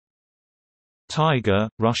Taiga,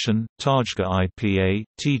 Russian, Tajga IPA,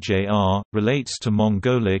 TJR, relates to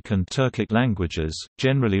Mongolic and Turkic languages,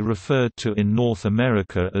 generally referred to in North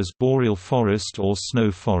America as boreal forest or snow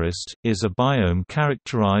forest, is a biome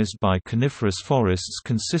characterized by coniferous forests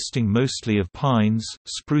consisting mostly of pines,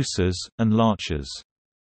 spruces, and larches.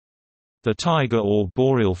 The taiga or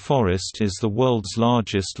boreal forest is the world's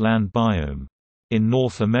largest land biome. In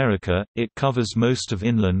North America, it covers most of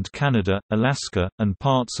inland Canada, Alaska, and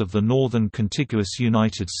parts of the northern contiguous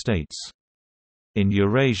United States. In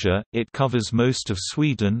Eurasia, it covers most of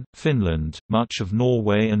Sweden, Finland, much of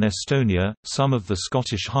Norway and Estonia, some of the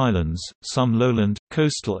Scottish Highlands, some lowland,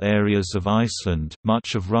 coastal areas of Iceland,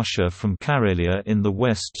 much of Russia from Karelia in the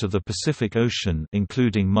west to the Pacific Ocean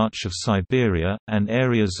including much of Siberia, and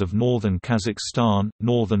areas of northern Kazakhstan,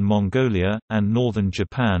 northern Mongolia, and northern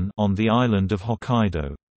Japan on the island of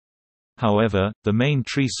Hokkaido. However, the main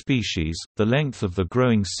tree species, the length of the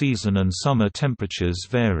growing season and summer temperatures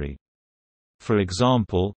vary. For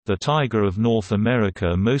example, the taiga of North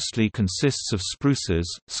America mostly consists of spruces,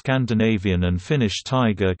 Scandinavian and Finnish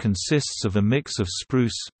taiga consists of a mix of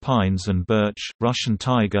spruce, pines and birch, Russian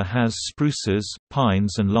taiga has spruces,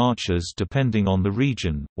 pines and larches depending on the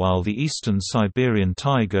region, while the eastern Siberian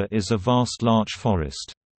taiga is a vast larch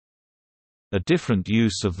forest. A different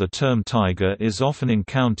use of the term taiga is often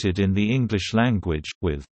encountered in the English language,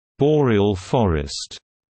 with boreal forest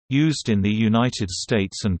used in the United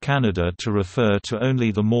States and Canada to refer to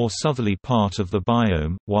only the more southerly part of the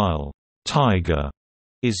biome, while taiga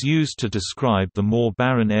is used to describe the more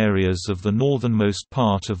barren areas of the northernmost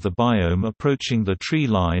part of the biome approaching the tree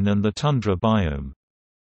line and the tundra biome.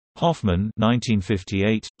 Hoffman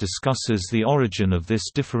 1958 discusses the origin of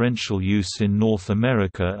this differential use in North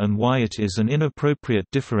America and why it is an inappropriate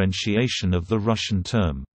differentiation of the Russian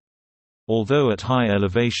term. Although at high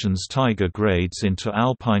elevations taiga grades into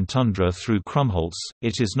alpine tundra through krumholtz,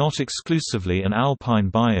 it is not exclusively an alpine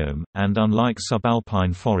biome, and unlike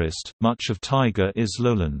subalpine forest, much of taiga is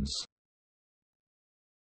lowlands.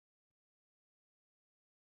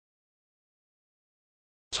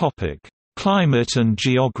 Climate and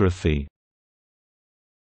geography.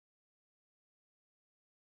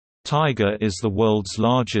 Taiga is the world's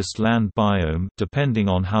largest land biome, depending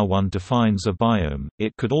on how one defines a biome.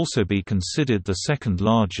 It could also be considered the second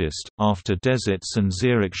largest, after deserts and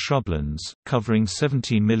xeric shrublands, covering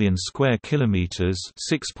 17 million square kilometers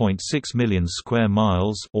 (6.6 million square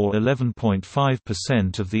miles) or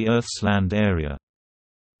 11.5% of the Earth's land area.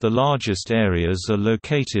 The largest areas are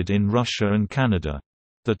located in Russia and Canada.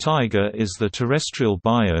 The taiga is the terrestrial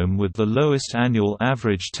biome with the lowest annual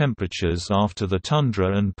average temperatures after the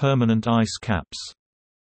tundra and permanent ice caps.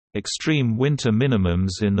 Extreme winter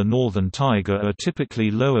minimums in the northern taiga are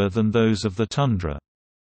typically lower than those of the tundra.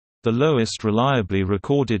 The lowest reliably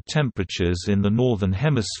recorded temperatures in the northern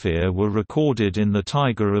hemisphere were recorded in the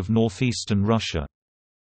taiga of northeastern Russia.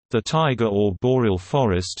 The taiga or boreal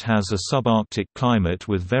forest has a subarctic climate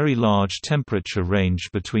with very large temperature range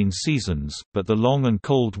between seasons, but the long and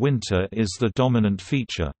cold winter is the dominant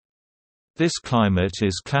feature. This climate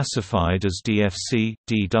is classified as DFC,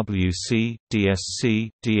 DWC, DSC,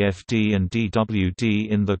 DFD and DWD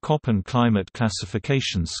in the Köppen climate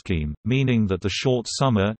classification scheme, meaning that the short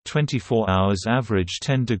summer 24 hours average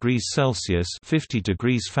 10 degrees Celsius 50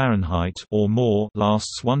 degrees Fahrenheit or more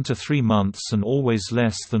lasts 1 to 3 months and always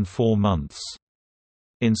less than 4 months.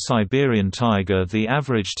 In Siberian taiga the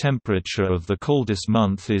average temperature of the coldest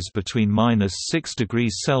month is between -6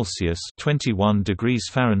 degrees Celsius 21 degrees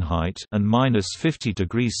Fahrenheit and -50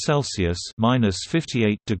 degrees Celsius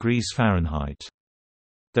 -58 degrees Fahrenheit.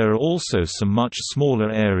 There are also some much smaller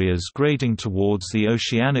areas grading towards the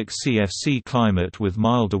oceanic CFC climate with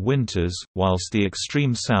milder winters, whilst the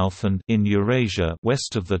extreme south and in Eurasia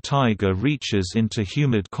west of the taiga reaches into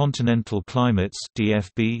humid continental climates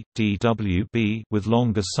DFB, DWB with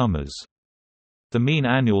longer summers. The mean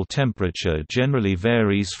annual temperature generally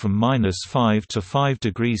varies from -5 to 5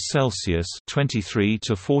 degrees Celsius (23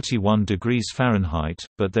 to 41 degrees Fahrenheit),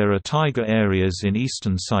 but there are taiga areas in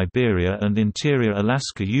eastern Siberia and interior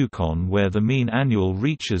Alaska-Yukon where the mean annual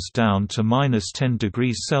reaches down to -10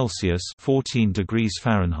 degrees Celsius (14 degrees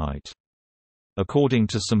Fahrenheit). According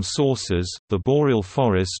to some sources, the boreal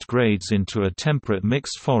forest grades into a temperate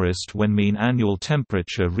mixed forest when mean annual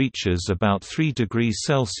temperature reaches about 3 degrees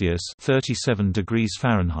Celsius (37 degrees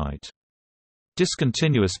Fahrenheit).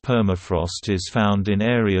 Discontinuous permafrost is found in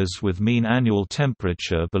areas with mean annual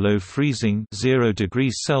temperature below freezing 0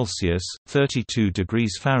 degrees Celsius (32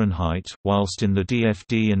 degrees Fahrenheit), whilst in the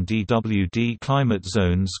DFD and DWD climate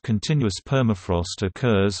zones continuous permafrost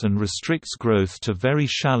occurs and restricts growth to very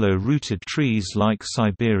shallow rooted trees like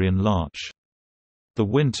Siberian larch. The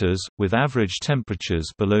winters, with average temperatures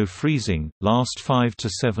below freezing, last 5 to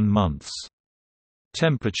 7 months.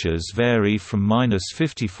 Temperatures vary from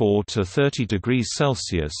 -54 to 30 degrees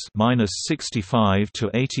Celsius (-65 to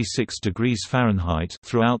 86 degrees Fahrenheit)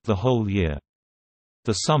 throughout the whole year.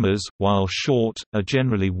 The summers, while short, are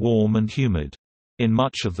generally warm and humid. In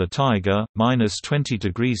much of the taiga, -20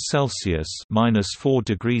 degrees Celsius (-4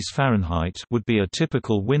 degrees Fahrenheit) would be a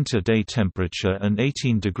typical winter day temperature, and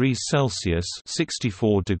 18 degrees Celsius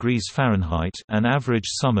 (64 degrees Fahrenheit) an average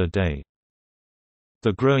summer day.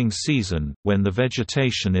 The growing season, when the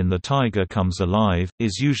vegetation in the taiga comes alive,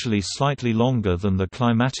 is usually slightly longer than the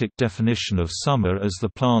climatic definition of summer, as the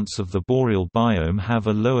plants of the boreal biome have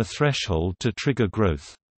a lower threshold to trigger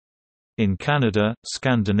growth. In Canada,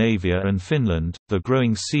 Scandinavia and Finland, the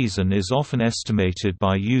growing season is often estimated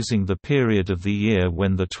by using the period of the year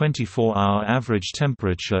when the 24-hour average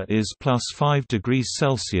temperature is +5 degrees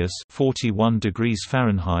Celsius (41 degrees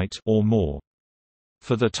Fahrenheit) or more.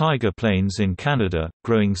 For the taiga plains in Canada,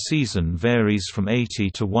 growing season varies from 80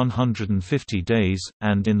 to 150 days,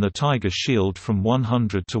 and in the taiga shield from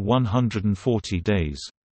 100 to 140 days.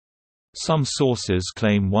 Some sources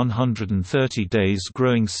claim 130 days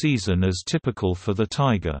growing season as typical for the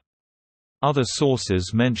taiga. Other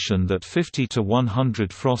sources mention that 50 to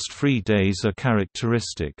 100 frost-free days are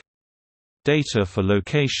characteristic. Data for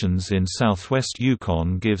locations in southwest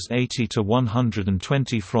Yukon gives 80 to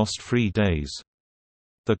 120 frost-free days.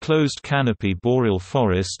 The closed canopy boreal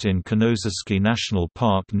forest in Konozersky National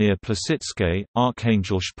Park near Plisitske,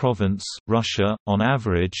 Arkhangelsk Province, Russia, on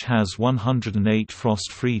average has 108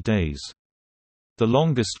 frost-free days. The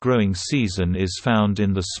longest growing season is found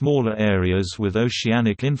in the smaller areas with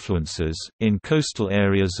oceanic influences. In coastal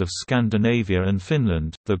areas of Scandinavia and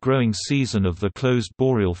Finland, the growing season of the closed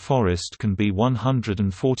boreal forest can be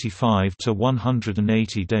 145 to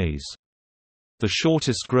 180 days. The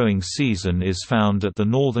shortest growing season is found at the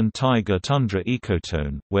northern taiga tundra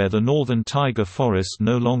ecotone, where the northern taiga forest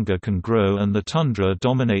no longer can grow and the tundra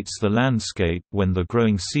dominates the landscape, when the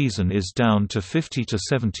growing season is down to 50 to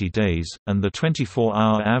 70 days, and the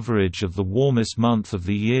 24-hour average of the warmest month of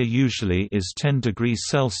the year usually is 10 degrees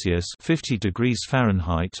Celsius (50 degrees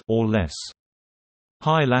Fahrenheit) or less.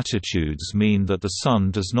 High latitudes mean that the sun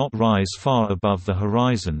does not rise far above the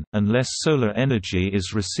horizon, and less solar energy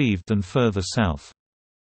is received than further south.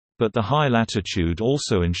 But the high latitude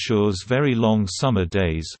also ensures very long summer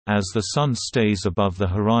days, as the sun stays above the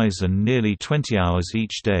horizon nearly 20 hours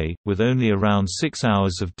each day, with only around 6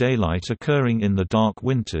 hours of daylight occurring in the dark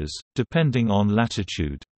winters, depending on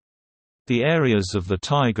latitude. The areas of the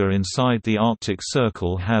taiga inside the Arctic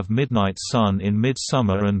Circle have midnight sun in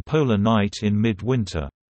midsummer and polar night in midwinter.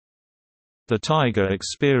 The taiga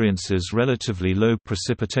experiences relatively low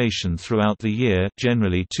precipitation throughout the year,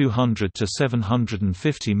 generally 200 to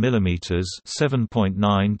 750 mm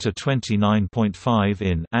 (7.9 to 29.5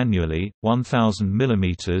 in) annually, 1000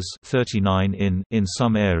 mm (39 in)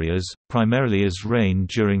 some areas, primarily as rain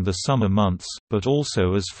during the summer months, but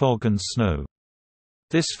also as fog and snow.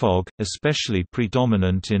 This fog, especially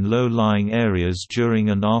predominant in low-lying areas during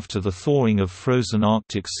and after the thawing of frozen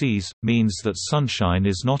Arctic seas, means that sunshine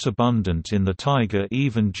is not abundant in the taiga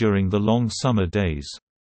even during the long summer days.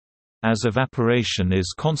 As evaporation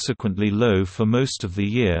is consequently low for most of the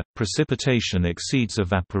year, precipitation exceeds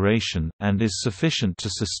evaporation, and is sufficient to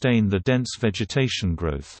sustain the dense vegetation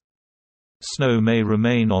growth. Snow may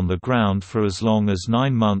remain on the ground for as long as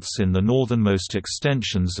 9 months in the northernmost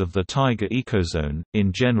extensions of the taiga ecozone.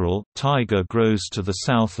 In general, taiga grows to the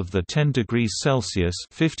south of the 10 degrees Celsius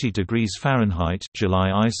 (50 degrees Fahrenheit) July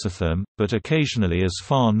isotherm, but occasionally as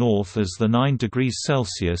far north as the 9 degrees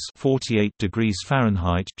Celsius (48 degrees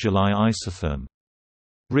Fahrenheit) July isotherm.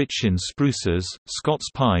 Rich in spruces, Scots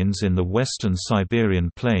pines in the western Siberian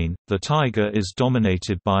plain, the taiga is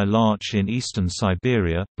dominated by larch in eastern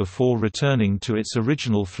Siberia, before returning to its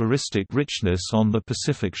original floristic richness on the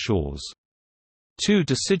Pacific shores. Two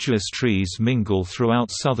deciduous trees mingle throughout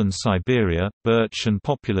southern Siberia, birch and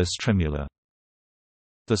Populus tremula.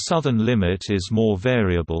 The southern limit is more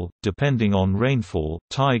variable, depending on rainfall.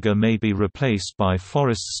 Taiga may be replaced by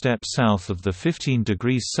forest steppe south of the 15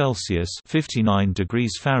 degrees Celsius (59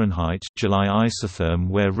 degrees Fahrenheit) July isotherm,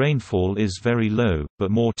 where rainfall is very low,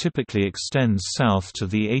 but more typically extends south to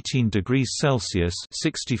the 18 degrees Celsius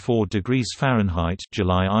 (64 degrees Fahrenheit)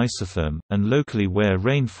 July isotherm, and locally where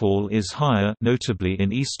rainfall is higher, notably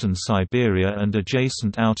in eastern Siberia and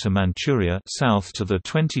adjacent Outer Manchuria, south to the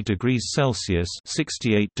 20 degrees Celsius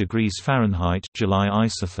 (68 degrees Fahrenheit) July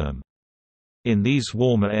isotherm. In these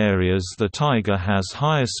warmer areas the taiga has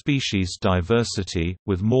higher species diversity,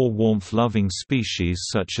 with more warmth-loving species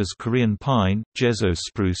such as Korean pine, Jezo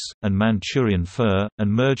spruce, and Manchurian fir,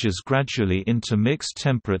 and merges gradually into mixed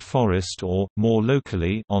temperate forest or, more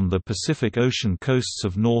locally on the Pacific Ocean coasts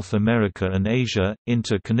of North America and Asia,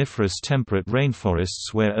 into coniferous temperate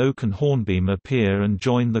rainforests where oak and hornbeam appear and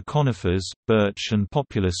join the conifers, birch and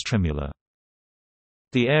Populus tremula.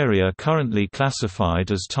 The area currently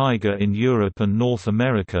classified as taiga in Europe and North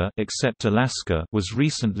America except Alaska was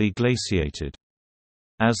recently glaciated.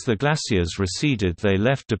 As the glaciers receded they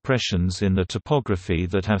left depressions in the topography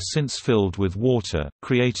that have since filled with water,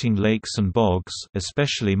 creating lakes and bogs,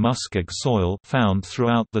 especially muskeg soil, found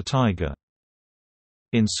throughout the taiga.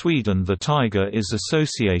 In Sweden the taiga is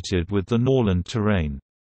associated with the Norrland terrain.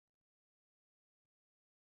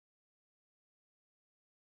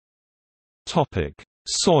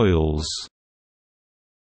 Soils.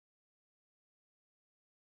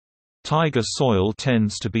 Taiga soil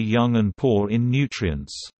tends to be young and poor in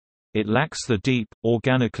nutrients. It lacks the deep,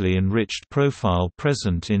 organically enriched profile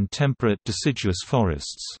present in temperate deciduous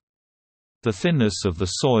forests. The thinness of the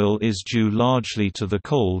soil is due largely to the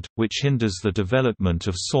cold, which hinders the development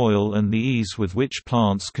of soil and the ease with which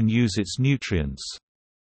plants can use its nutrients.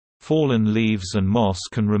 Fallen leaves and moss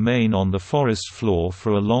can remain on the forest floor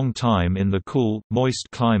for a long time in the cool, moist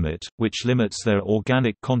climate, which limits their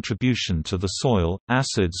organic contribution to the soil.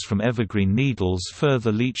 Acids from evergreen needles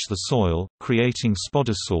further leach the soil, creating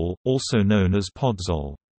spodosol, also known as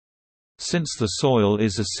podzol. Since the soil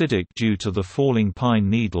is acidic due to the falling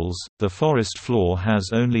pine needles, the forest floor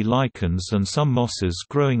has only lichens and some mosses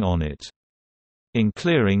growing on it. In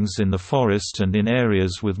clearings in the forest and in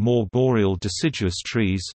areas with more boreal deciduous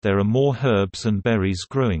trees, there are more herbs and berries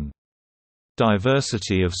growing.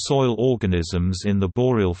 Diversity of soil organisms in the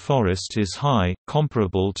boreal forest is high,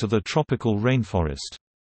 comparable to the tropical rainforest.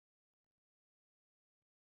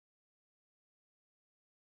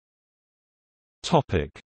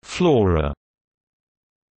 Flora.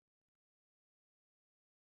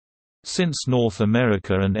 Since North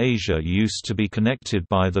America and Asia used to be connected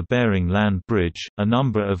by the Bering Land Bridge, a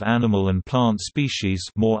number of animal and plant species,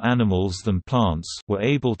 more animals than plants, were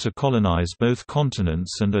able to colonize both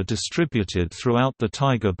continents and are distributed throughout the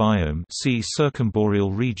taiga biome, see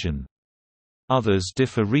circumboreal region. Others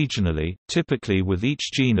differ regionally, typically with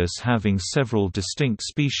each genus having several distinct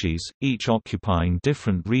species, each occupying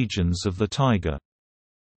different regions of the taiga.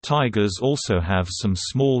 Taigas also have some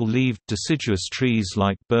small-leaved deciduous trees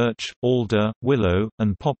like birch, alder, willow,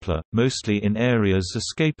 and poplar, mostly in areas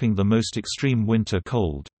escaping the most extreme winter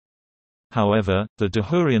cold. However, the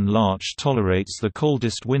Dahurian larch tolerates the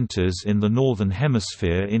coldest winters in the northern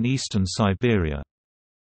hemisphere in eastern Siberia.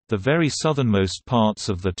 The very southernmost parts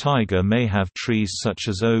of the taiga may have trees such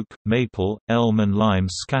as oak, maple, elm and lime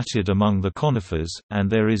scattered among the conifers, and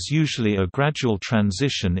there is usually a gradual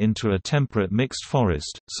transition into a temperate mixed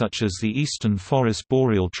forest, such as the eastern forest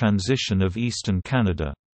boreal transition of eastern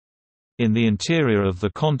Canada. In the interior of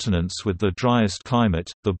the continents with the driest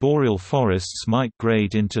climate, the boreal forests might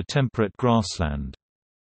grade into temperate grassland.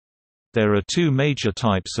 There are two major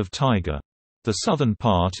types of taiga. The southern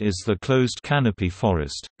part is the closed canopy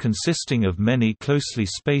forest, consisting of many closely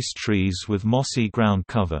spaced trees with mossy ground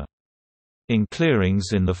cover. In clearings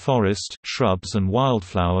in the forest, shrubs and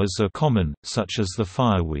wildflowers are common, such as the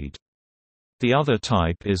fireweed. The other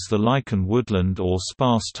type is the lichen woodland or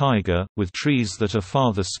sparse taiga, with trees that are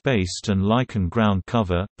farther spaced and lichen ground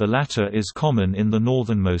cover. The latter is common in the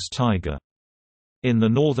northernmost taiga. In the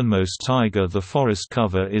northernmost taiga the forest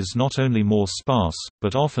cover is not only more sparse,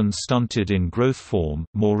 but often stunted in growth form.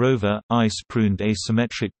 Moreover, ice-pruned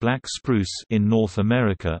asymmetric black spruce in North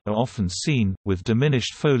America are often seen, with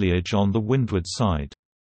diminished foliage on the windward side.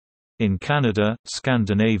 In Canada,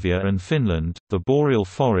 Scandinavia and Finland, the boreal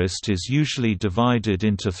forest is usually divided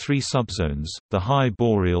into three subzones: the high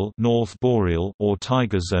boreal, north boreal or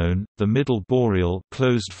taiga zone, the middle boreal,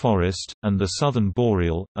 closed forest, and the southern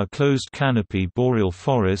boreal, a closed canopy boreal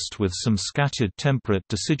forest with some scattered temperate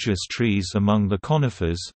deciduous trees among the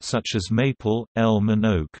conifers, such as maple, elm and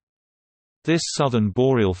oak. This southern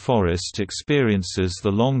boreal forest experiences the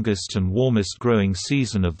longest and warmest growing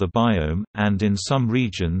season of the biome, and in some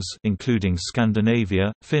regions including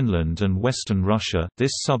Scandinavia, Finland and western Russia,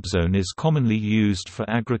 this subzone is commonly used for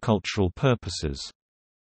agricultural purposes.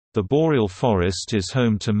 The boreal forest is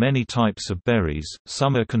home to many types of berries.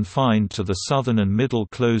 Some are confined to the southern and middle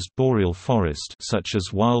closed boreal forest, such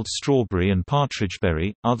as wild strawberry and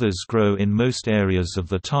partridgeberry. Others grow in most areas of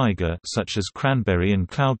the taiga, such as cranberry and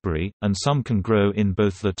cloudberry, and some can grow in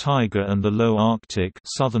both the taiga and the low Arctic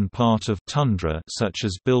southern part of tundra, such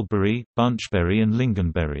as bilberry, bunchberry and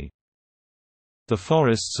lingonberry. The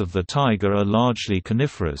forests of the taiga are largely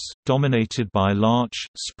coniferous, dominated by larch,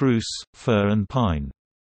 spruce, fir and pine.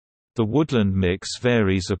 The woodland mix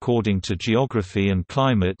varies according to geography and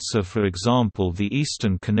climate, so for example the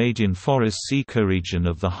eastern Canadian forests ecoregion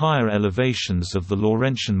of the higher elevations of the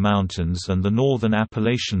Laurentian Mountains and the northern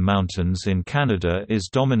Appalachian Mountains in Canada is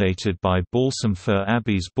dominated by balsam fir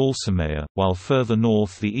Abies balsamea, while further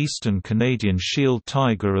north the eastern Canadian shield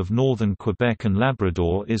taiga of northern Quebec and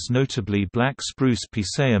Labrador is notably black spruce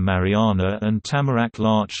Picea mariana and tamarack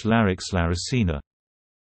larch Larix laricina.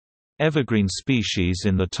 Evergreen species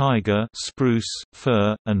in the taiga spruce,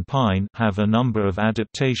 fir, and pine have a number of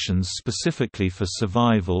adaptations specifically for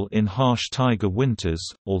survival in harsh taiga winters,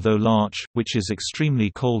 although larch, which is extremely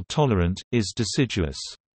cold-tolerant, is deciduous.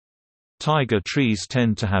 Taiga trees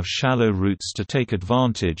tend to have shallow roots to take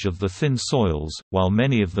advantage of the thin soils, while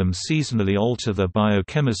many of them seasonally alter their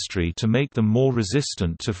biochemistry to make them more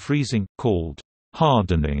resistant to freezing, called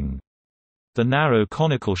hardening. The narrow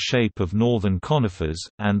conical shape of northern conifers,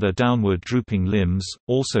 and their downward drooping limbs,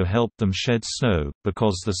 also help them shed snow.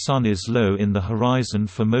 Because the sun is low in the horizon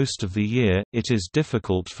for most of the year, it is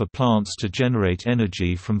difficult for plants to generate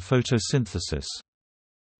energy from photosynthesis.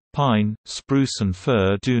 Pine, spruce and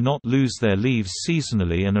fir do not lose their leaves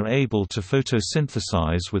seasonally and are able to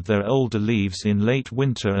photosynthesize with their older leaves in late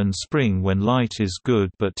winter and spring when light is good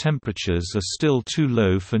but temperatures are still too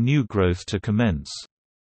low for new growth to commence.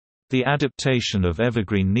 The adaptation of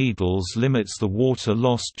evergreen needles limits the water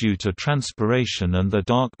lost due to transpiration, and the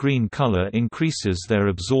dark green color increases their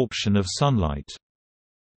absorption of sunlight.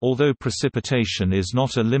 Although precipitation is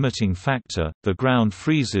not a limiting factor, the ground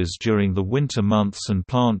freezes during the winter months and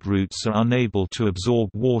plant roots are unable to absorb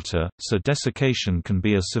water, so desiccation can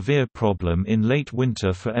be a severe problem in late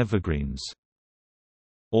winter for evergreens.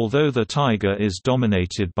 Although the taiga is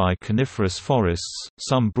dominated by coniferous forests,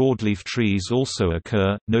 some broadleaf trees also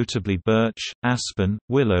occur, notably birch, aspen,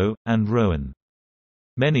 willow, and rowan.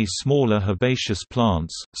 Many smaller herbaceous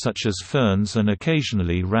plants, such as ferns and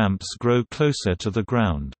occasionally ramps, grow closer to the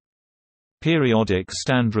ground. Periodic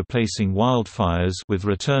stand replacing wildfires with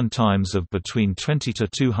return times of between 20 to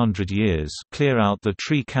 200 years clear out the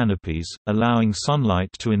tree canopies, allowing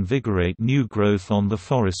sunlight to invigorate new growth on the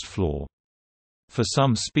forest floor. For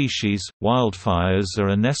some species, wildfires are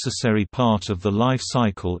a necessary part of the life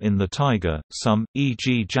cycle in the taiga. Some,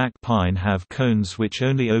 e.g. jack pine, have cones which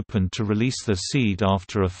only open to release their seed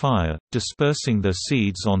after a fire, dispersing their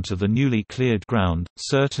seeds onto the newly cleared ground.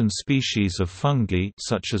 Certain species of fungi,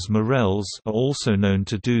 such as morels, are also known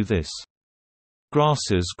to do this.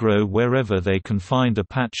 Grasses grow wherever they can find a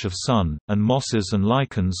patch of sun, and mosses and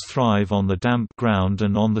lichens thrive on the damp ground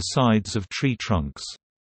and on the sides of tree trunks.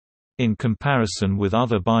 In comparison with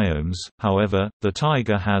other biomes, however, the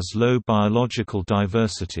taiga has low biological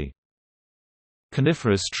diversity.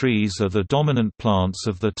 Coniferous trees are the dominant plants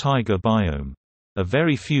of the taiga biome. A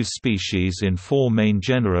very few species in four main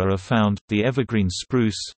genera are found: the evergreen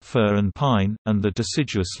spruce, fir and pine, and the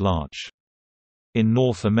deciduous larch. In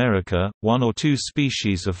North America, one or two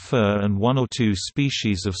species of fir and one or two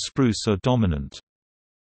species of spruce are dominant.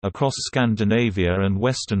 Across Scandinavia and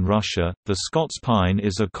western Russia, the Scots pine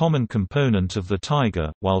is a common component of the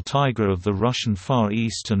taiga, while taiga of the Russian Far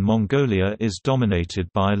East and Mongolia is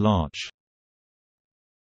dominated by larch.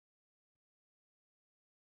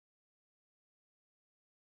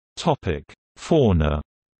 Fauna.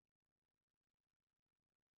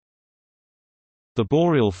 The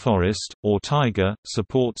boreal forest, or taiga,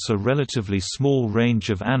 supports a relatively small range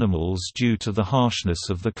of animals due to the harshness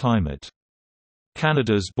of the climate.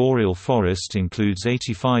 Canada's boreal forest includes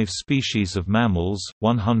 85 species of mammals,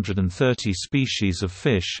 130 species of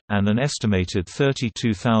fish, and an estimated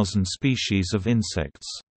 32,000 species of insects.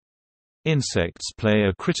 Insects play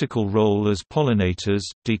a critical role as pollinators,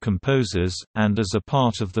 decomposers, and as a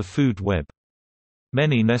part of the food web.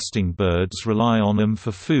 Many nesting birds rely on them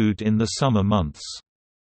for food in the summer months.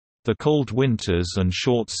 The cold winters and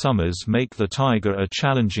short summers make the taiga a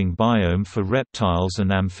challenging biome for reptiles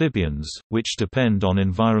and amphibians, which depend on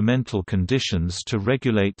environmental conditions to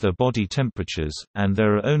regulate their body temperatures, and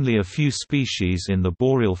there are only a few species in the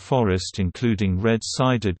boreal forest including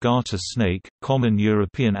red-sided garter snake, common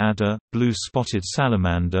European adder, blue-spotted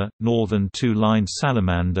salamander, northern two-lined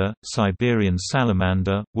salamander, Siberian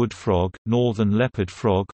salamander, wood frog, northern leopard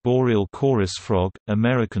frog, boreal chorus frog,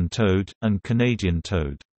 American toad, and Canadian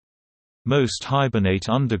toad. Most hibernate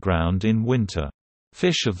underground in winter.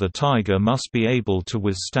 Fish of the taiga must be able to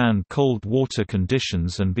withstand cold water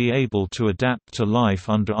conditions and be able to adapt to life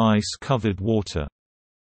under ice-covered water.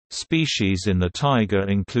 Species in the taiga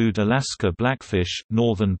include Alaska blackfish,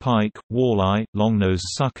 northern pike, walleye, longnose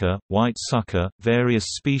sucker, white sucker, various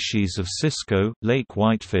species of cisco, lake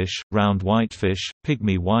whitefish, round whitefish,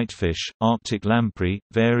 pygmy whitefish, Arctic lamprey,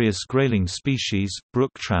 various grayling species,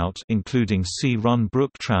 brook trout including sea-run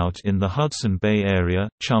brook trout in the Hudson Bay area,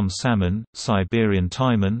 chum salmon, Siberian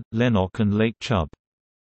taimen, lenok and lake chub.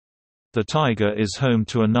 The taiga is home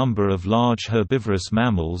to a number of large herbivorous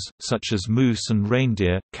mammals, such as moose and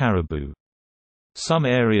reindeer, caribou. Some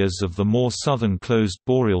areas of the more southern closed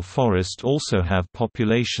boreal forest also have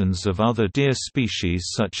populations of other deer species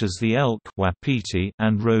such as the elk wapiti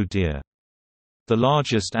and roe deer. The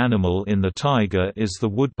largest animal in the taiga is the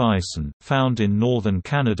wood bison, found in northern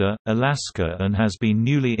Canada, Alaska and has been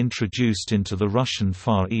newly introduced into the Russian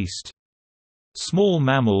Far East. Small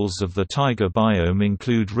mammals of the taiga biome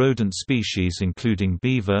include rodent species including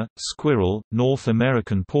beaver, squirrel, North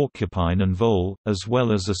American porcupine and vole, as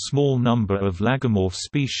well as a small number of lagomorph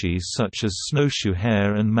species such as snowshoe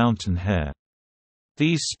hare and mountain hare.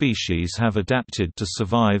 These species have adapted to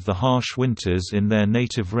survive the harsh winters in their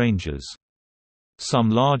native ranges. Some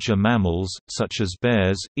larger mammals, such as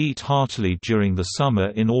bears, eat heartily during the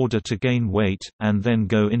summer in order to gain weight, and then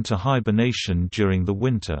go into hibernation during the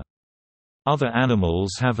winter. Other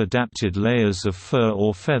animals have adapted layers of fur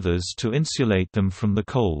or feathers to insulate them from the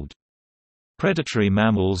cold. Predatory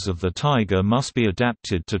mammals of the taiga must be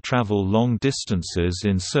adapted to travel long distances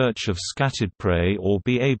in search of scattered prey or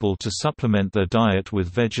be able to supplement their diet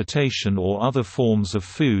with vegetation or other forms of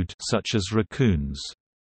food such as raccoons.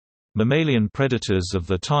 Mammalian predators of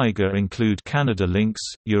the taiga include Canada lynx,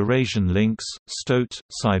 Eurasian lynx, stoat,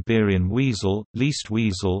 Siberian weasel, least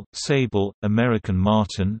weasel, sable, American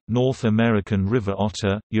marten, North American river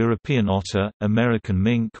otter, European otter, American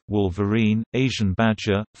mink, wolverine, Asian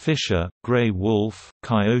badger, fisher, gray wolf,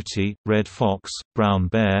 coyote, red fox, brown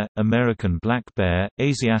bear, American black bear,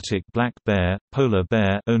 Asiatic black bear, polar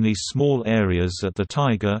bear, only small areas at the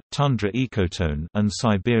taiga, tundra ecotone, and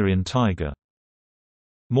Siberian taiga.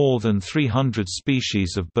 More than 300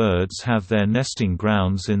 species of birds have their nesting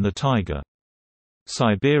grounds in the taiga.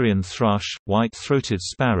 Siberian thrush, white-throated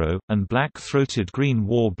sparrow, and black-throated green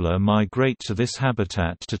warbler migrate to this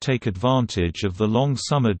habitat to take advantage of the long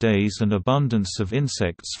summer days and abundance of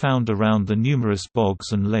insects found around the numerous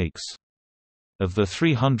bogs and lakes. Of the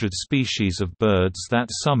 300 species of birds that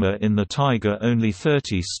summer in the taiga, only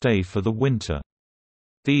 30 stay for the winter.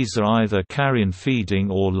 These are either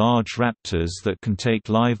carrion-feeding or large raptors that can take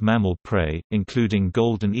live mammal prey, including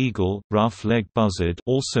golden eagle, rough-legged buzzard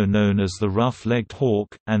also known as the rough-legged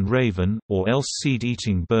hawk, and raven, or else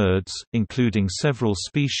seed-eating birds, including several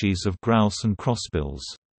species of grouse and crossbills.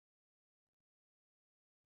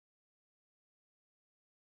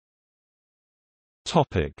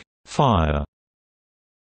 Fire.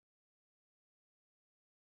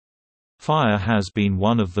 Fire has been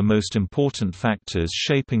one of the most important factors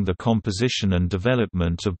shaping the composition and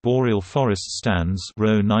development of boreal forest stands.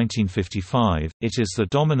 Rowe 1955. It is the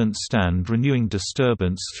dominant stand renewing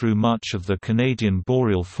disturbance through much of the Canadian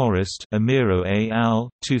boreal forest. Amiro et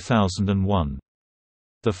al. 2001.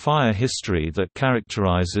 The fire history that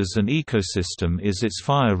characterizes an ecosystem is its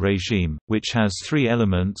fire regime, which has three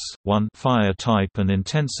elements: 1 fire type and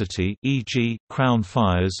intensity, e.g., crown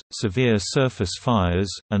fires, severe surface fires,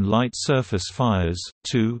 and light surface fires;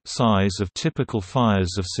 2 size of typical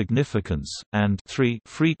fires of significance; and 3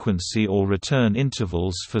 frequency or return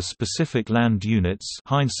intervals for specific land units.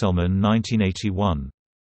 Heinzelman 1981.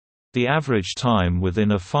 The average time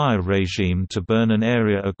within a fire regime to burn an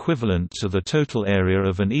area equivalent to the total area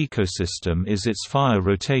of an ecosystem is its fire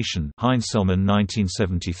rotation, Heinzelman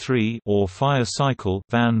 1973, or fire cycle,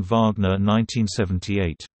 Van Wagner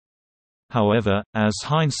 1978. However, as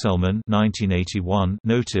Heinzelman 1981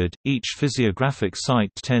 noted, each physiographic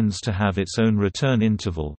site tends to have its own return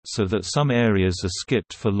interval, so that some areas are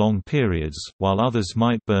skipped for long periods, while others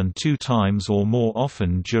might burn 2 times or more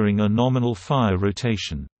often during a nominal fire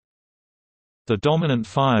rotation. The dominant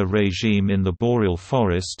fire regime in the boreal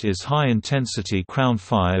forest is high-intensity crown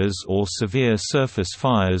fires or severe surface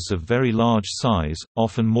fires of very large size,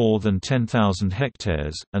 often more than 10,000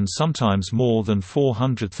 hectares, and sometimes more than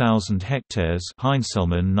 400,000 hectares.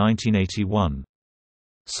 Heinzelman 1981.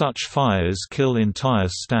 Such fires kill entire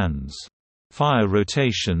stands. Fire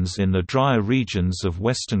rotations in the drier regions of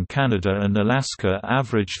western Canada and Alaska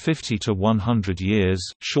average 50 to 100 years,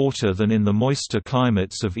 shorter than in the moister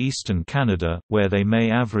climates of eastern Canada, where they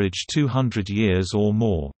may average 200 years or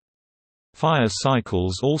more. Fire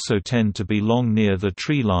cycles also tend to be long near the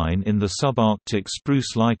tree line in the subarctic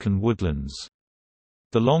spruce lichen woodlands.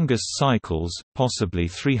 The longest cycles, possibly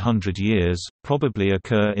 300 years, probably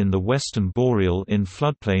occur in the western boreal in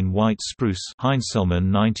floodplain white spruce.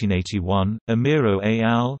 Heinzelman 1981, Amiro et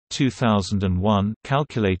al. 2001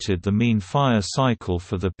 calculated the mean fire cycle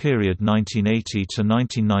for the period 1980 to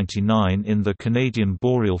 1999 in the Canadian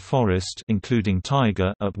boreal forest including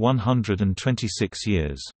Taiga at 126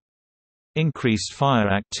 years. Increased fire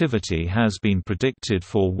activity has been predicted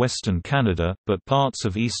for Western Canada, but parts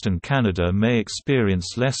of Eastern Canada may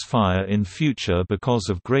experience less fire in future because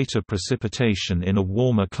of greater precipitation in a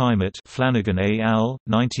warmer climate. Flanagan et al.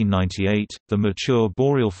 1998. The mature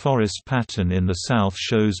boreal forest pattern in the south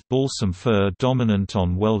shows balsam fir dominant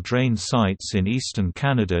on well-drained sites in eastern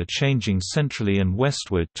Canada, changing centrally and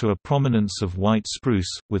westward to a prominence of white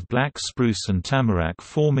spruce, with black spruce and tamarack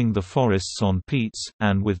forming the forests on peats,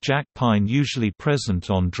 and with jack pine usually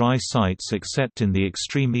present on dry sites except in the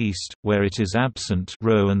extreme east, where it is absent.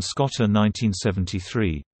 Rowe and Scotter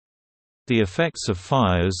 1973. The effects of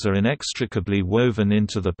fires are inextricably woven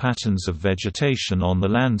into the patterns of vegetation on the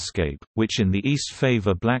landscape, which in the east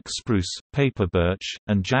favor black spruce, paper birch,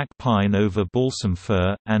 and jack pine over balsam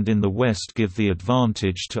fir, and in the west give the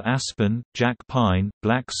advantage to aspen, jack pine,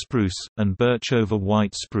 black spruce, and birch over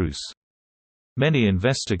white spruce. Many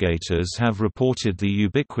investigators have reported the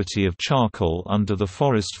ubiquity of charcoal under the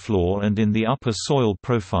forest floor and in the upper soil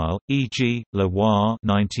profile, e.g., Lavoie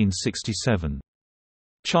 1967.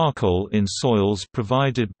 Charcoal in soils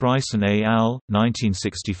provided Bryson et al.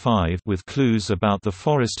 1965 with clues about the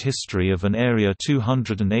forest history of an area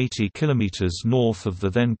 280 km north of the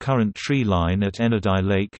then current tree line at Enadai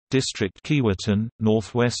Lake, District Keewatin,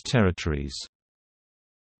 Northwest Territories.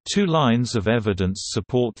 Two lines of evidence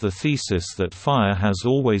support the thesis that fire has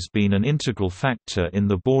always been an integral factor in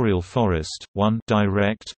the boreal forest: 1,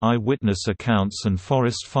 direct, eyewitness accounts and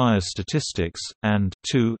forest fire statistics, and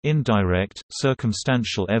 2, indirect,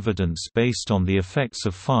 circumstantial evidence based on the effects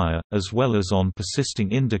of fire, as well as on persisting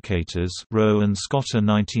indicators. Rowe and Scotter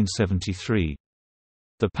 1973.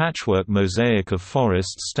 The patchwork mosaic of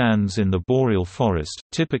forest stands in the boreal forest,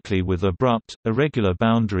 typically with abrupt, irregular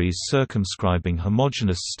boundaries circumscribing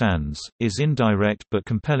homogeneous stands, is indirect but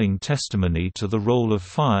compelling testimony to the role of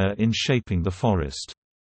fire in shaping the forest.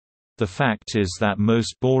 The fact is that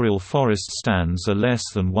most boreal forest stands are less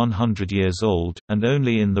than 100 years old, and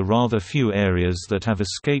only in the rather few areas that have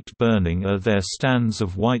escaped burning are there stands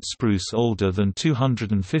of white spruce older than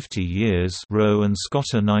 250 years. Rowe and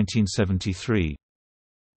Scotter 1973.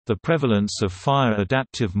 The prevalence of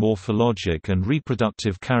fire-adaptive morphologic and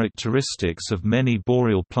reproductive characteristics of many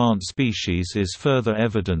boreal plant species is further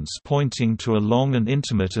evidence pointing to a long and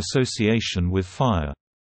intimate association with fire.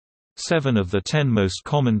 7 of the 10 most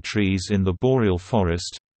common trees in the boreal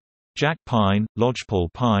forest, jack pine, lodgepole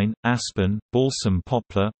pine, aspen, balsam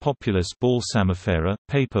poplar, Populus balsamifera,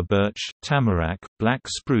 paper birch, tamarack, black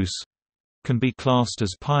spruce, can be classed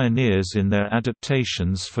as pioneers in their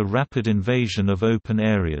adaptations for rapid invasion of open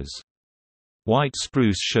areas. White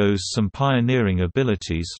spruce shows some pioneering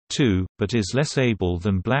abilities, too, but is less able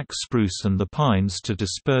than black spruce and the pines to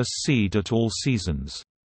disperse seed at all seasons.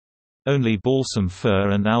 Only balsam fir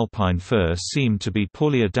and alpine fir seem to be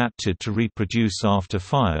poorly adapted to reproduce after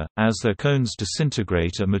fire, as their cones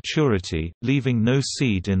disintegrate at maturity, leaving no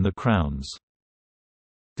seed in the crowns.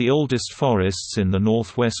 The oldest forests in the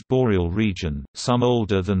northwest boreal region, some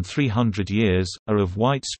older than 300 years, are of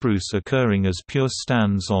white spruce occurring as pure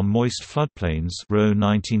stands on moist floodplains. Rowe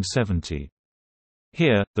 1970.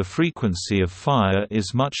 Here, the frequency of fire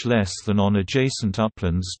is much less than on adjacent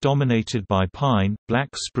uplands dominated by pine, black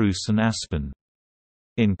spruce and aspen.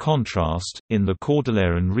 In contrast, in the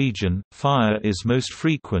Cordilleran region, fire is most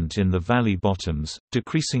frequent in the valley bottoms,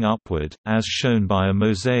 decreasing upward, as shown by a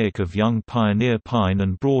mosaic of young pioneer pine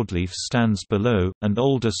and broadleaf stands below, and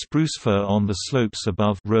older spruce fir on the slopes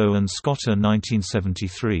above. Rowe and Scotter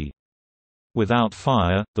 1973. Without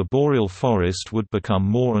fire, the boreal forest would become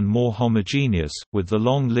more and more homogeneous, with the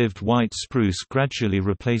long-lived white spruce gradually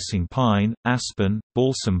replacing pine, aspen,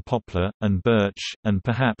 balsam poplar, and birch, and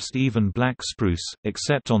perhaps even black spruce,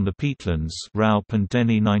 except on the peatlands. Raup and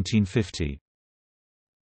Denny 1950.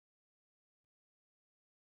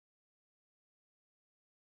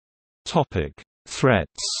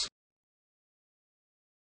 Threats.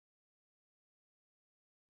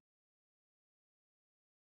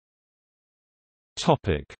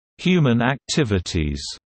 Human activities.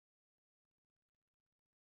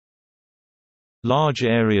 Large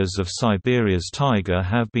areas of Siberia's taiga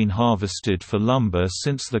have been harvested for lumber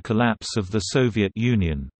since the collapse of the Soviet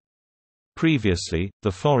Union. Previously,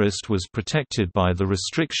 the forest was protected by the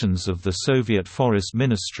restrictions of the Soviet Forest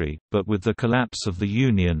Ministry, but with the collapse of the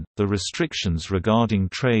Union, the restrictions regarding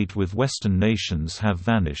trade with Western nations have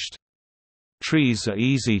vanished. Trees are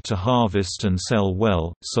easy to harvest and sell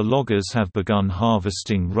well, so loggers have begun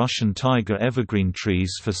harvesting Russian taiga evergreen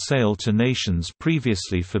trees for sale to nations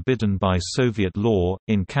previously forbidden by Soviet law.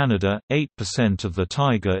 In Canada, 8% of the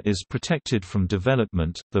taiga is protected from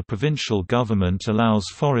development. The provincial government allows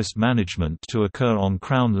forest management to occur on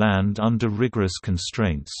Crown land under rigorous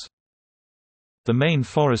constraints. The main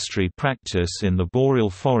forestry practice in the boreal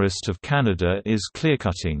forest of Canada is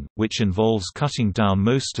clearcutting, which involves cutting down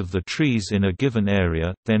most of the trees in a given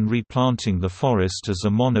area, then replanting the forest as a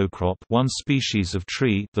monocrop, one species of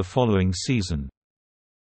tree, the following season.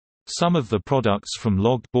 Some of the products from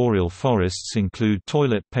logged boreal forests include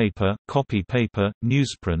toilet paper, copy paper,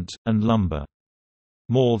 newsprint, and lumber.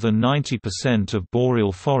 More than 90% of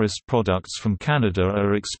boreal forest products from Canada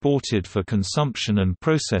are exported for consumption and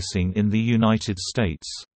processing in the United States.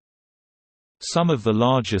 Some of the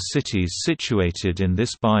larger cities situated in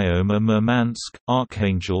this biome are Murmansk,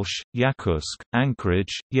 Arkhangelsk, Yakutsk,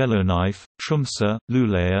 Anchorage, Yellowknife, Tromsø,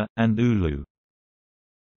 Luleå, and Oulu.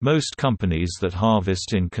 Most companies that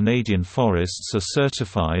harvest in Canadian forests are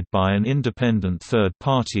certified by an independent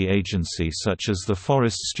third-party agency such as the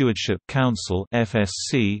Forest Stewardship Council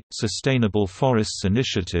 (FSC), Sustainable Forests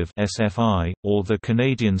Initiative (SFI), or the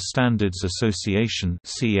Canadian Standards Association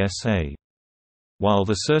 (CSA). While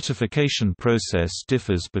the certification process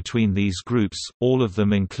differs between these groups, all of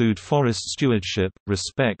them include forest stewardship,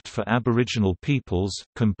 respect for Aboriginal peoples,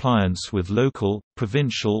 compliance with local,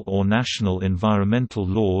 provincial or national environmental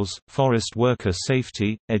laws, forest worker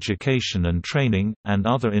safety, education and training, and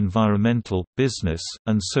other environmental, business,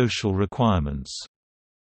 and social requirements.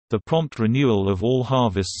 The prompt renewal of all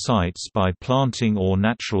harvest sites by planting or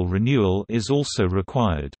natural renewal is also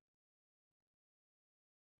required.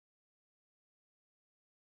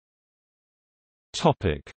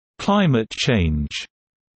 Climate change.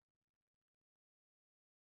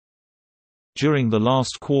 During the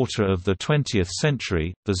last quarter of the 20th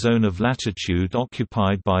century, the zone of latitude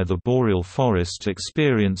occupied by the boreal forest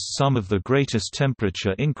experienced some of the greatest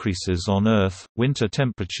temperature increases on Earth. Winter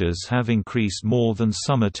temperatures have increased more than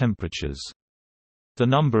summer temperatures. The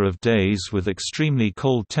number of days with extremely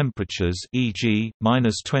cold temperatures, e.g.,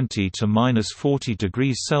 -20 to -40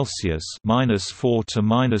 degrees Celsius (-4 to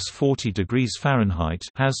 -40 degrees Fahrenheit),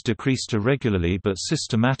 has decreased irregularly but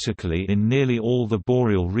systematically in nearly all the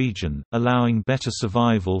boreal region, allowing better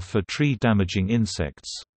survival for tree-damaging insects.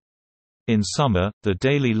 In summer, the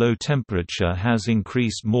daily low temperature has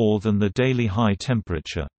increased more than the daily high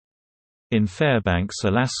temperature. In Fairbanks,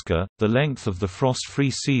 Alaska, the length of the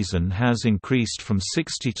frost-free season has increased from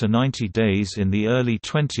 60 to 90 days in the early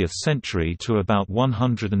 20th century to about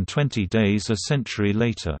 120 days a century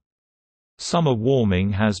later. Summer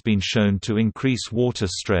warming has been shown to increase water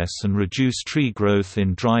stress and reduce tree growth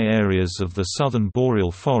in dry areas of the southern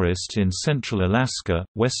boreal forest in central Alaska,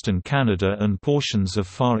 western Canada and portions of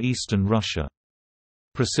far eastern Russia.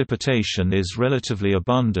 Precipitation is relatively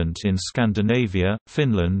abundant in Scandinavia,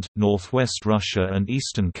 Finland, northwest Russia and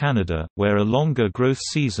eastern Canada, where a longer growth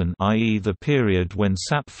season, i.e. the period when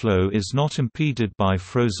sap flow is not impeded by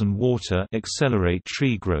frozen water, accelerate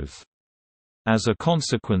tree growth. As a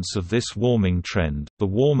consequence of this warming trend, the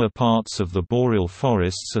warmer parts of the boreal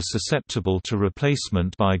forests are susceptible to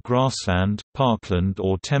replacement by grassland, parkland,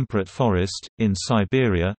 or temperate forest. In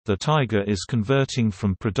Siberia, the taiga is converting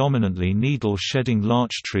from predominantly needle-shedding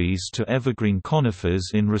larch trees to evergreen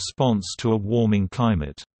conifers in response to a warming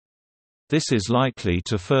climate. This is likely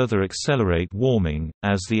to further accelerate warming,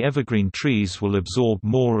 as the evergreen trees will absorb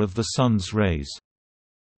more of the sun's rays.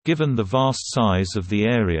 Given the vast size of the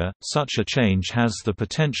area, such a change has the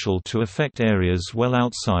potential to affect areas well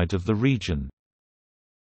outside of the region.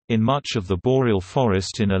 In much of the boreal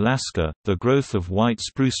forest in Alaska, the growth of white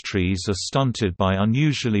spruce trees are stunted by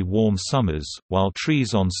unusually warm summers, while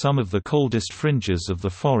trees on some of the coldest fringes of the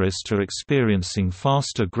forest are experiencing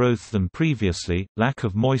faster growth than previously. Lack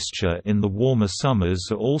of moisture in the warmer summers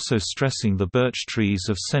are also stressing the birch trees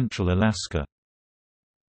of central Alaska.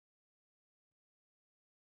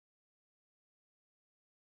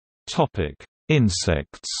 Topic: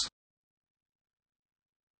 Insects.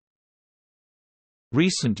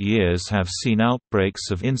 Recent years have seen outbreaks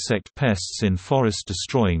of insect pests in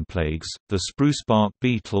forest-destroying plagues, the spruce bark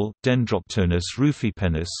beetle Dendroctonus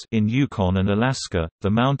rufipennis in Yukon and Alaska, the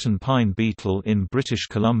mountain pine beetle in British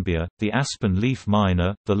Columbia, the aspen leaf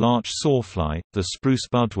miner, the larch sawfly, the spruce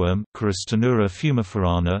budworm Choristanura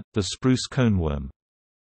fumiferana, the spruce coneworm.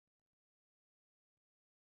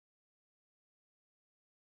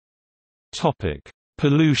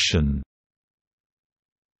 Pollution.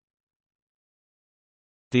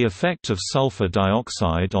 The effect of sulfur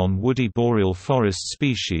dioxide on woody boreal forest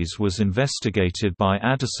species was investigated by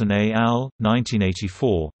Addison et al.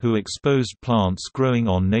 1984, who exposed plants growing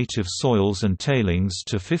on native soils and tailings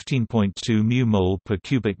to 15.2 μmol per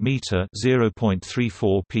cubic meter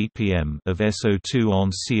 (0.34 ppm) of SO2 on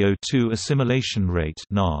CO2 assimilation rate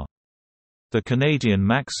 (NAR). The Canadian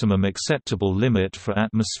maximum acceptable limit for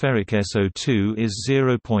atmospheric SO2 is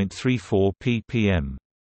 0.34 ppm.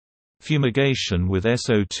 Fumigation with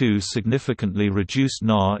SO2 significantly reduced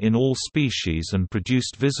NAR in all species and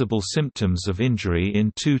produced visible symptoms of injury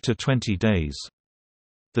in 2 to 20 days.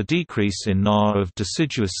 The decrease in NAR of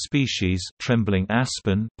deciduous species trembling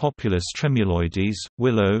aspen Populus tremuloides,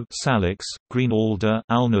 willow Salix, green alder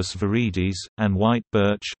Alnus viridis, and white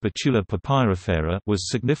birch Betula papyrifera was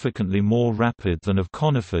significantly more rapid than of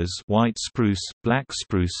conifers white spruce, black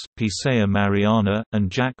spruce Picea mariana, and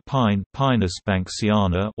jack pine Pinus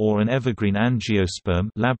banksiana or an evergreen angiosperm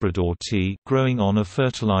Labrador tea growing on a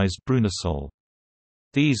fertilized brunisol.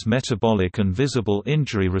 These metabolic and visible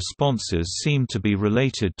injury responses seem to be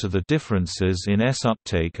related to the differences in S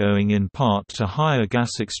uptake owing in part to higher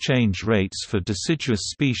gas exchange rates for deciduous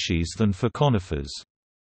species than for conifers.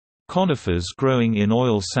 Conifers growing in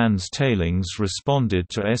oil sands tailings responded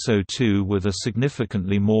to SO2 with a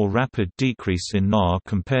significantly more rapid decrease in NAR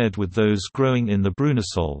compared with those growing in the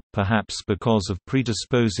brunisol, perhaps because of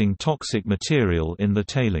predisposing toxic material in the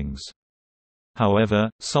tailings. However,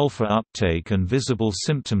 sulfur uptake and visible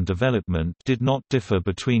symptom development did not differ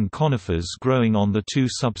between conifers growing on the two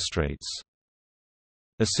substrates.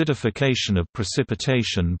 Acidification of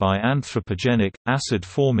precipitation by anthropogenic,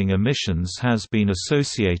 acid-forming emissions has been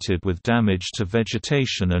associated with damage to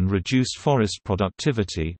vegetation and reduced forest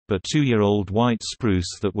productivity, but 2-year-old white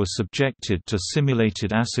spruce that were subjected to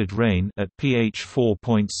simulated acid rain at pH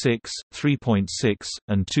 4.6, 3.6,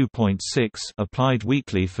 and 2.6 applied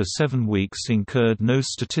weekly for 7 weeks incurred no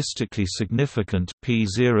statistically significant p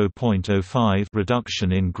 0.05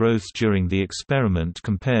 reduction in growth during the experiment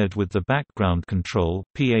compared with the background control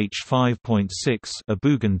pH 5.6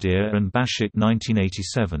 Abugandir and Bashik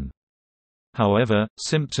 1987. However,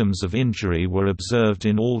 symptoms of injury were observed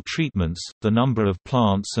in all treatments. The number of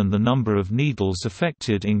plants and the number of needles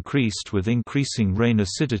affected increased with increasing rain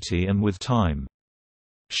acidity and with time.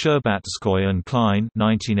 Sherbatskoy and Klein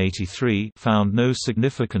 1983 found no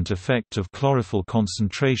significant effect of chlorophyll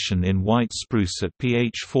concentration in white spruce at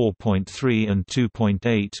pH 4.3 and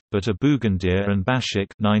 2.8, but Abugandir and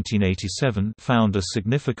Bashik 1987 found a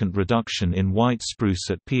significant reduction in white spruce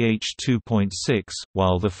at pH 2.6,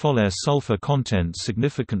 while the folair sulfur content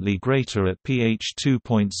significantly greater at pH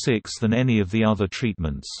 2.6 than any of the other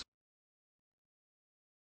treatments.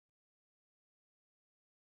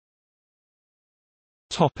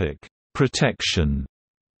 Protection.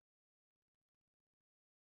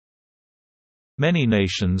 Many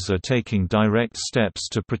nations are taking direct steps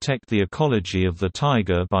to protect the ecology of the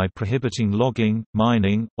taiga by prohibiting logging,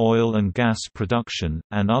 mining, oil and gas production,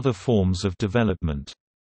 and other forms of development.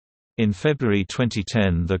 In February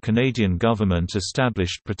 2010, the Canadian government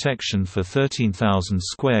established protection for 13,000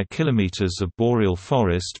 square kilometres of boreal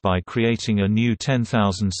forest by creating a new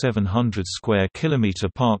 10,700 square kilometre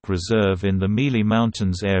park reserve in the Mealy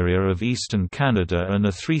Mountains area of eastern Canada and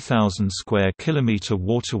a 3,000 square kilometre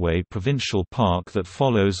waterway provincial park that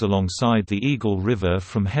follows alongside the Eagle River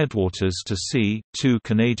from headwaters to sea. 2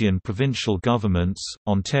 Canadian provincial governments,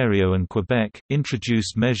 Ontario and Quebec,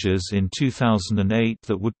 introduced measures in 2008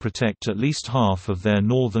 that would protect at least half of their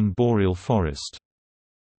northern boreal forest.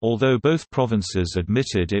 Although both provinces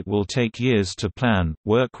admitted it will take years to plan,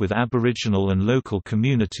 work with Aboriginal and local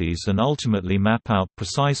communities and ultimately map out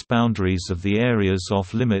precise boundaries of the areas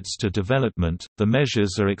off-limits to development, the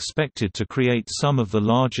measures are expected to create some of the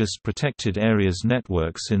largest protected areas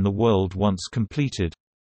networks in the world once completed.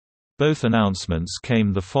 Both announcements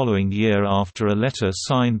came the following year after a letter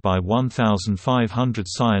signed by 1,500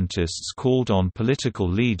 scientists called on political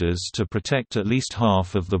leaders to protect at least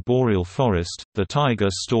half of the boreal forest. The taiga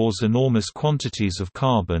stores enormous quantities of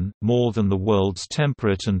carbon, more than the world's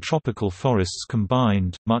temperate and tropical forests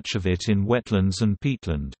combined, much of it in wetlands and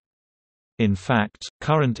peatland. In fact,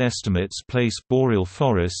 current estimates place boreal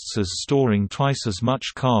forests as storing twice as much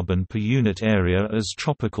carbon per unit area as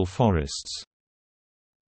tropical forests.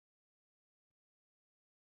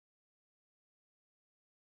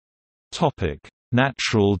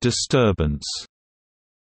 Natural disturbance.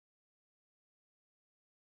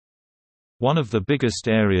 One of the biggest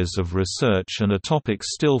areas of research and a topic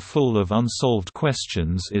still full of unsolved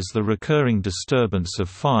questions is the recurring disturbance of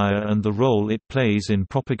fire and the role it plays in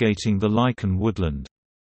propagating the lichen woodland.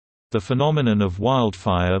 The phenomenon of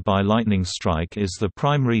wildfire by lightning strike is the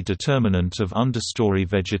primary determinant of understory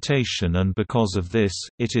vegetation, and because of this,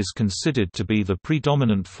 it is considered to be the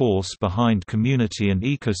predominant force behind community and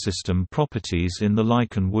ecosystem properties in the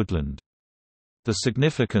lichen woodland. The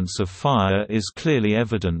significance of fire is clearly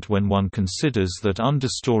evident when one considers that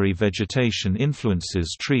understory vegetation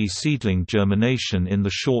influences tree seedling germination in the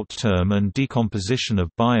short term and decomposition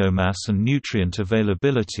of biomass and nutrient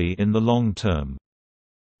availability in the long term.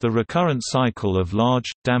 The recurrent cycle of large,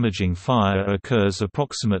 damaging fire occurs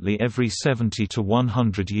approximately every 70 to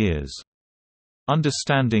 100 years.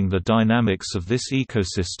 Understanding the dynamics of this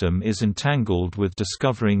ecosystem is entangled with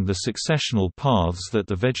discovering the successional paths that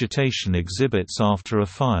the vegetation exhibits after a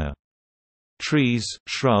fire. Trees,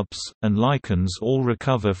 shrubs, and lichens all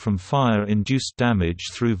recover from fire-induced damage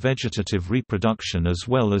through vegetative reproduction as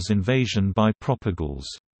well as invasion by propagules.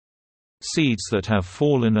 Seeds that have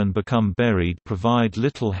fallen and become buried provide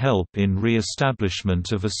little help in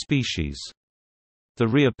re-establishment of a species. The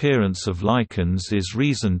reappearance of lichens is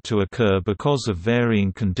reasoned to occur because of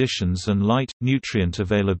varying conditions and light-nutrient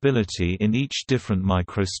availability in each different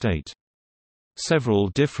microstate. Several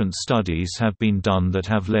different studies have been done that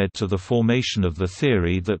have led to the formation of the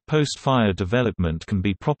theory that post-fire development can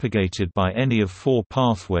be propagated by any of four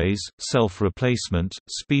pathways: self-replacement,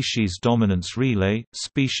 species dominance relay,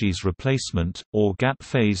 species replacement, or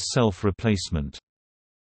gap-phase self-replacement.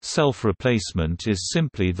 Self-replacement is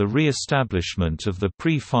simply the re-establishment of the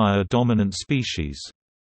pre-fire dominant species.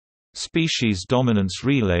 Species dominance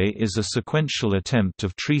relay is a sequential attempt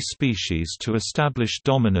of tree species to establish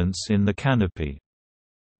dominance in the canopy.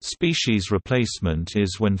 Species replacement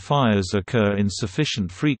is when fires occur in sufficient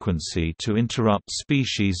frequency to interrupt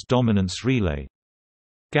species dominance relay.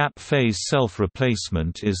 Gap phase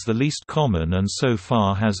self-replacement is the least common and so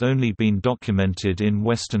far has only been documented in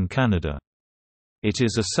Western Canada. It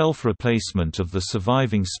is a self-replacement of the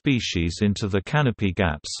surviving species into the canopy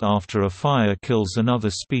gaps after a fire kills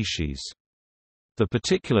another species. The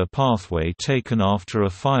particular pathway taken after a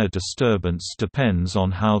fire disturbance depends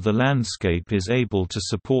on how the landscape is able to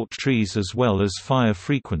support trees as well as fire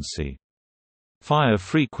frequency. Fire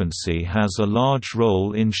frequency has a large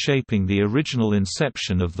role in shaping the original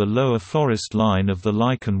inception of the lower forest line of the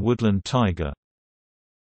lichen woodland taiga.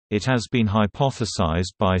 It has been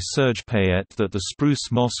hypothesized by Serge Payet that the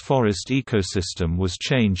spruce moss forest ecosystem was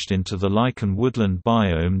changed into the lichen woodland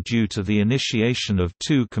biome due to the initiation of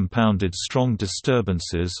two compounded strong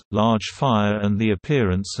disturbances, large fire and the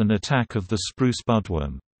appearance and attack of the spruce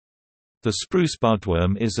budworm. The spruce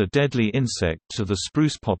budworm is a deadly insect to the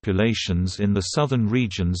spruce populations in the southern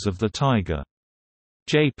regions of the taiga.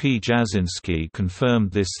 J. P. Jasinski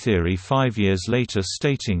confirmed this theory 5 years later,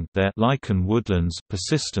 stating that lichen woodlands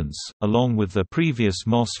persistence, along with the previous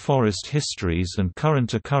moss forest histories and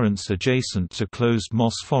current occurrence adjacent to closed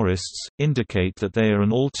moss forests, indicate that they are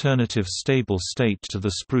an alternative stable state to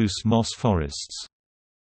the spruce moss forests.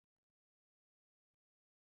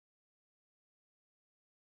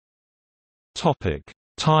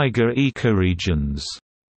 Taiga ecoregions.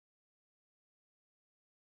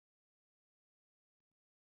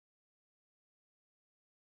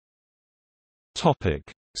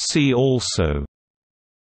 See also: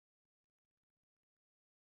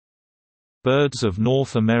 Birds of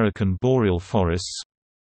North American boreal forests,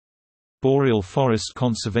 Boreal Forest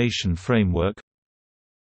Conservation Framework,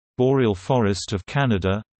 Boreal Forest of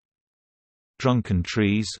Canada, Drunken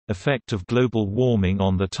trees, effect of global warming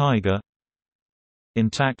on the taiga,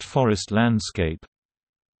 Intact forest landscape,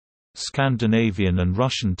 Scandinavian and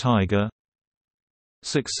Russian taiga,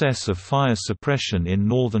 Success of fire suppression in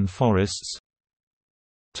northern forests.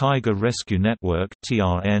 Taiga Rescue Network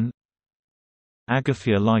 (TRN).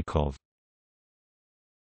 Agafia Lykov